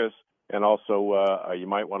 Focus, and also you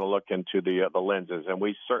might want to look into the lenses. And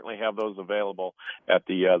we certainly have those available at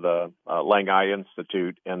the Lang Eye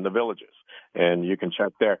Institute in the Villages. And you can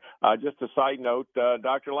check there. Just a side note,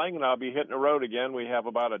 Dr. Lang and I'll be hitting the road again. We have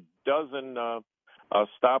about a dozen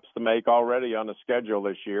stops to make already on the schedule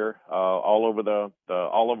this year, all over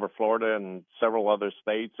Florida and several other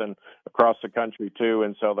states and across the country too.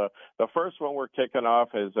 And so the first one we're kicking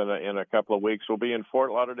off is in a couple of weeks. We'll be in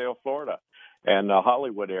Fort Lauderdale, Florida, and the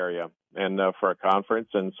Hollywood area, and for a conference.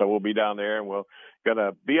 And so we'll be down there, and we're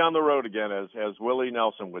gonna be on the road again, as Willie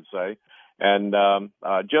Nelson would say. And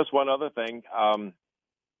just one other thing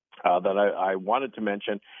that I wanted to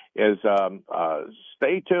mention is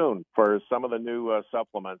stay tuned for some of the new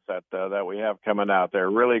supplements that we have coming out.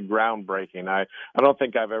 They're really groundbreaking. I don't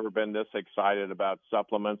think I've ever been this excited about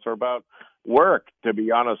supplements or about work, to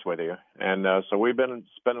be honest with you. And so we've been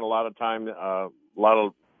spending a lot of time,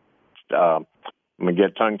 I'm gonna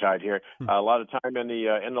get tongue-tied here. A lot of time in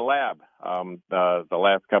the lab the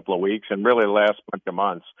last couple of weeks, and really the last bunch of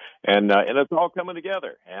months, and it's all coming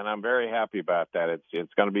together, and I'm very happy about that.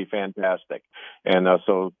 It's going to be fantastic, and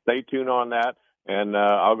so stay tuned on that. And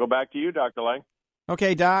I'll go back to you, Dr. Lang.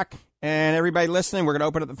 Okay, Doc, and everybody listening, we're going to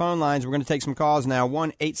open up the phone lines. We're going to take some calls now.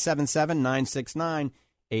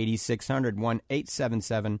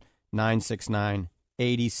 1-877-969-8600.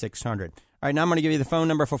 1-877-969-8600. All right, now I'm going to give you the phone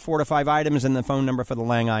number for Fortify Vitamins and the phone number for the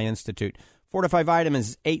Lang Eye Institute. Fortify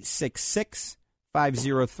Vitamins is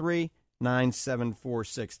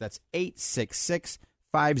 866-503-9746. That's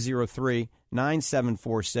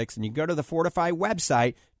 866-503-9746. And you go to the Fortify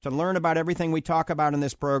website to learn about everything we talk about in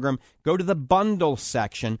this program. Go to the bundle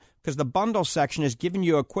section, because the bundle section is giving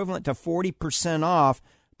you equivalent to 40% off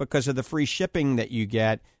because of the free shipping that you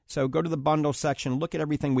get. So go to the bundle section, look at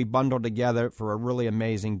everything we bundled together for a really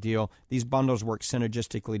amazing deal. These bundles work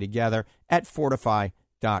synergistically together at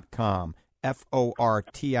Fortify.com.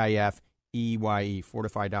 Fortifeye,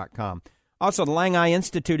 Fortify.com. Also, the Lang Eye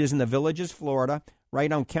Institute is in the Villages, Florida,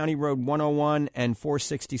 right on County Road 101 and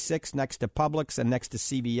 466, next to Publix and next to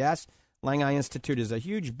CVS. Lang Eye Institute is a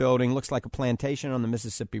huge building, looks like a plantation on the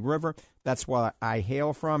Mississippi River. That's where I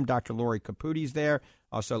hail from. Dr. Lori Caputi's there.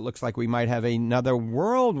 Also, it looks like we might have another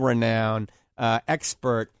world-renowned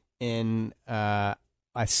expert in a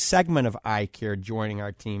segment of eye care joining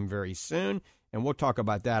our team very soon, and we'll talk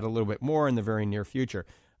about that a little bit more in the very near future.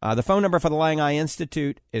 The phone number for the Lang Eye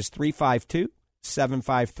Institute is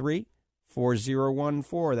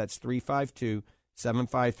 352-753-4014. That's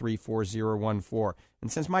 753-4014.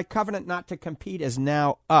 And since my covenant not to compete is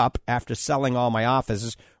now up after selling all my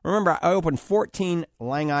offices, remember, I opened 14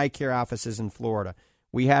 Lang Eye Care offices in Florida.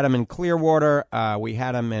 We had them in Clearwater. We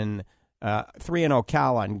had them in 3 in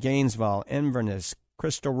Ocala, in Gainesville, Inverness,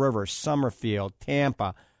 Crystal River, Summerfield,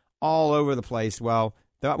 Tampa, all over the place. Well,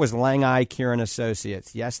 that was Lang Eye Care and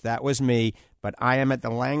Associates. Yes, that was me, but I am at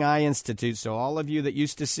the Lang Eye Institute, so all of you that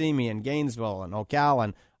used to see me in Gainesville and Ocala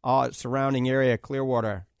and all surrounding area,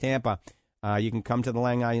 Clearwater, Tampa, you can come to the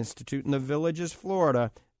Lang Eye Institute in the Villages,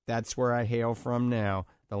 Florida. That's where I hail from now,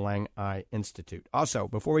 the Lang Eye Institute. Also,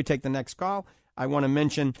 before we take the next call, I want to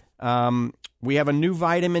mention we have a new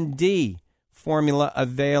vitamin D formula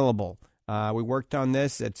available. We worked on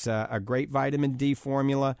this. It's a great vitamin D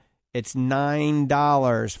formula. It's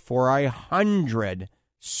 $9 for 100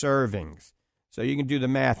 servings. So you can do the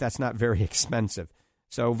math. That's not very expensive.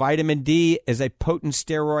 So vitamin D is a potent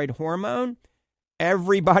steroid hormone.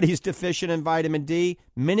 Everybody's deficient in vitamin D.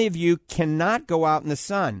 Many of you cannot go out in the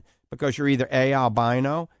sun because you're either A,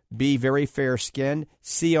 albino, B, very fair-skinned,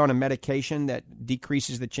 C, on a medication that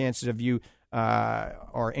decreases the chances of you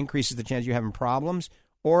or increases the chance of you having problems,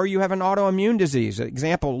 or you have an autoimmune disease,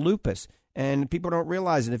 example, lupus. And people don't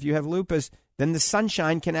realize that if you have lupus, then the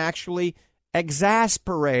sunshine can actually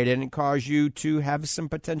exasperate it and cause you to have some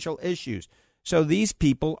potential issues. So these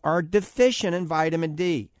people are deficient in vitamin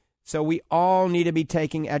D. So we all need to be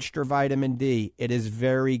taking extra vitamin D. It is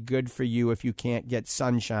very good for you if you can't get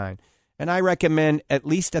sunshine. And I recommend at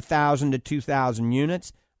least 1,000 to 2,000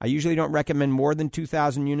 units. I usually don't recommend more than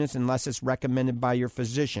 2,000 units unless it's recommended by your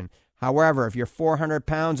physician. However, if you're 400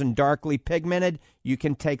 pounds and darkly pigmented, you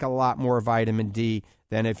can take a lot more vitamin D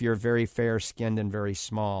than if you're very fair-skinned and very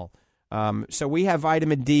small. So we have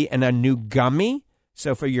vitamin D in a new gummy.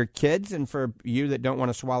 So for your kids and for you that don't want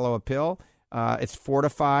to swallow a pill, it's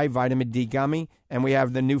Fortify Vitamin D Gummy. And we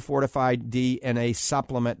have the new Fortify D in a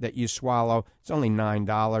supplement that you swallow. It's only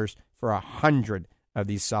 $9 for 100 of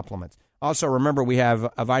these supplements. Also, remember, we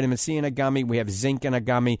have a vitamin C in a gummy. We have zinc in a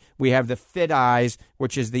gummy. We have the Fit Eyes,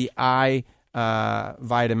 which is the eye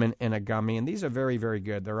vitamin in a gummy. And these are very, very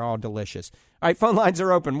good. They're all delicious. All right, phone lines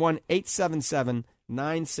are open.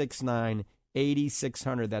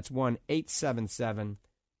 1-877-969-8600. That's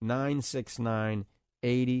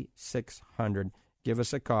 1-877-969-8600. Give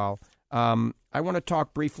us a call. I want to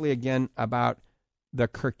talk briefly again about the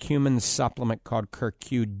curcumin supplement called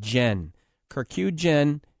CurcuGen.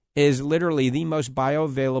 CurcuGen is literally the most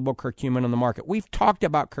bioavailable curcumin on the market. We've talked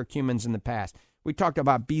about curcumins in the past. We talked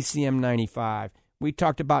about BCM95. We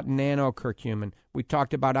talked about nanocurcumin. We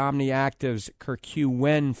talked about OmniActive's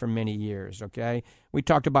CurcuWen for many years, okay? We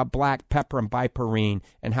talked about black pepper and piperine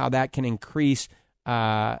and how that can increase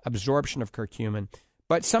absorption of curcumin.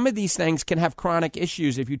 But some of these things can have chronic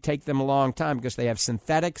issues if you take them a long time because they have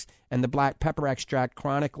synthetics, and the black pepper extract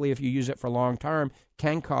chronically, if you use it for long term,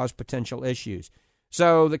 can cause potential issues.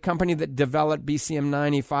 So the company that developed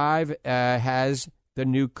BCM95 has the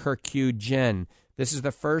new CurcuGen. This is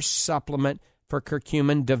the first supplement for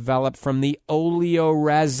curcumin developed from the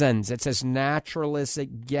oleoresins. It's as natural as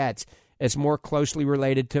it gets. It's more closely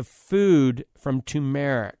related to food from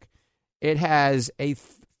turmeric. It has a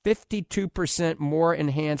 52% more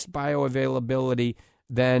enhanced bioavailability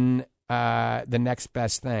than the next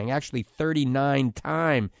best thing. Actually,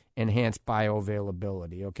 39-time enhanced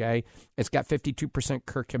bioavailability, okay? It's got 52%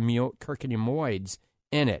 curcuminoids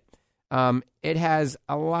in it. It has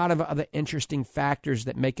a lot of other interesting factors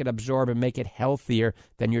that make it absorb and make it healthier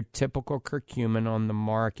than your typical curcumin on the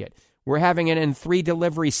market. We're having it in 3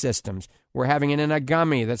 delivery systems. We're having it in a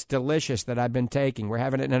gummy that's delicious that I've been taking. We're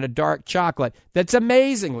having it in a dark chocolate that's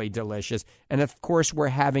amazingly delicious. And, of course, we're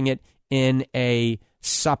having it in a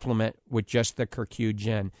supplement with just the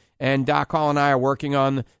CurcuGen. And Doc Hall and I are working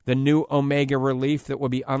on the new Omega Relief that will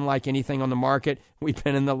be unlike anything on the market. We've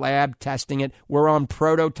been in the lab testing it. We're on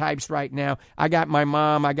prototypes right now. I got my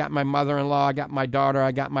mom, I got my mother-in-law, I got my daughter,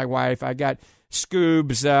 I got my wife, I got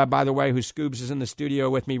Scoobs, by the way, who Scoobs is in the studio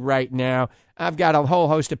with me right now. I've got a whole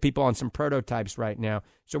host of people on some prototypes right now.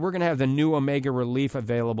 So we're going to have the new Omega Relief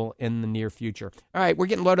available in the near future. All right, we're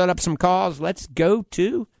getting loaded up some calls. Let's go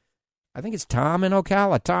to, I think it's Tom in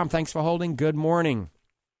Ocala. Tom, thanks for holding. Good morning.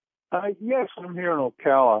 Yes, I'm here in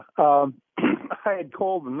Ocala. I had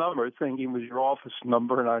called the number thinking it was your office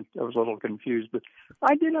number, and I was a little confused. But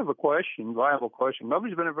I did have a question, viable question.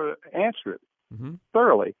 Nobody's been able to answer it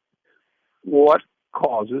thoroughly. What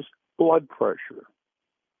causes blood pressure?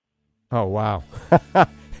 Oh, wow.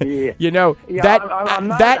 Yeah. You know, yeah,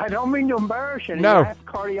 I don't mean to embarrass you. No. I have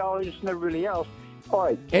cardiologists and everybody else. All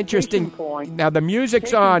right. Interesting. Point. Now, the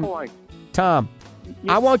music's on. Point. Tom.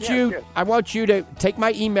 I want you to take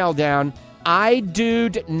my email down,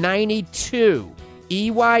 iDude92,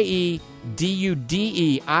 EYEDUDE,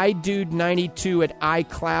 iDude92 at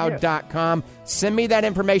iCloud.com. Send me that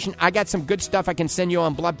information. I got some good stuff I can send you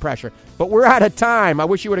on blood pressure. But we're out of time. I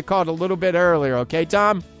wish you would have called a little bit earlier, okay,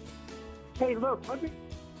 Tom? Hey, look.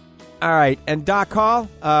 All right. And Doc Hall,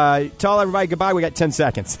 tell everybody goodbye. We got 10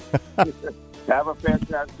 seconds. Have a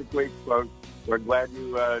fantastic week, folks. We're glad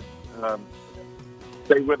you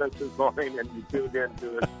stayed with us this morning and you tuned in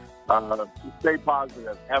to it. Stay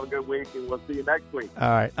positive. Have a good week, and we'll see you next week. All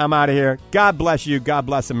right. I'm out of here. God bless you. God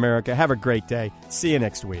bless America. Have a great day. See you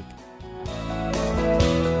next week.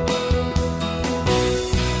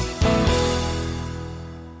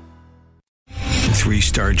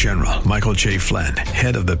 Three-star General Michael J. Flynn,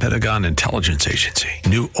 head of the Pentagon Intelligence Agency,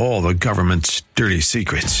 knew all the government's dirty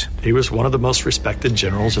secrets. He was one of the most respected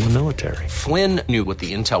generals in the military. Flynn knew what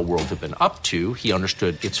the intel world had been up to. He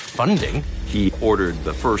understood its funding. He ordered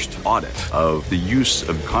the first audit of the use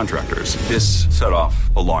of contractors. This set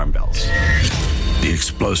off alarm bells. The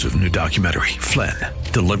explosive new documentary, Flynn,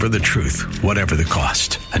 Deliver the Truth, Whatever the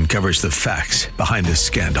Cost, uncovers the facts behind this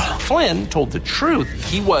scandal. Flynn told the truth.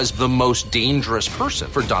 He was the most dangerous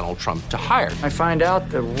person for Donald Trump to hire. I find out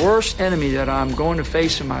the worst enemy that I'm going to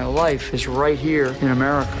face in my life is right here in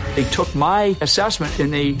America. They took my assessment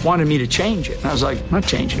and they wanted me to change it. And I was like, I'm not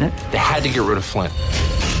changing it. They had to get rid of Flynn.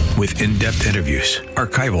 With in-depth interviews,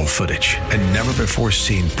 archival footage, and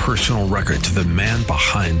never-before-seen personal records of the man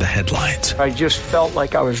behind the headlines. I just felt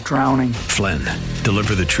like I was drowning. Flynn,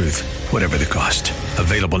 Deliver the Truth, Whatever the Cost.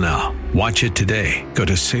 Available now. Watch it today. Go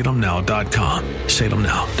to salemnow.com.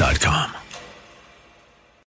 salemnow.com.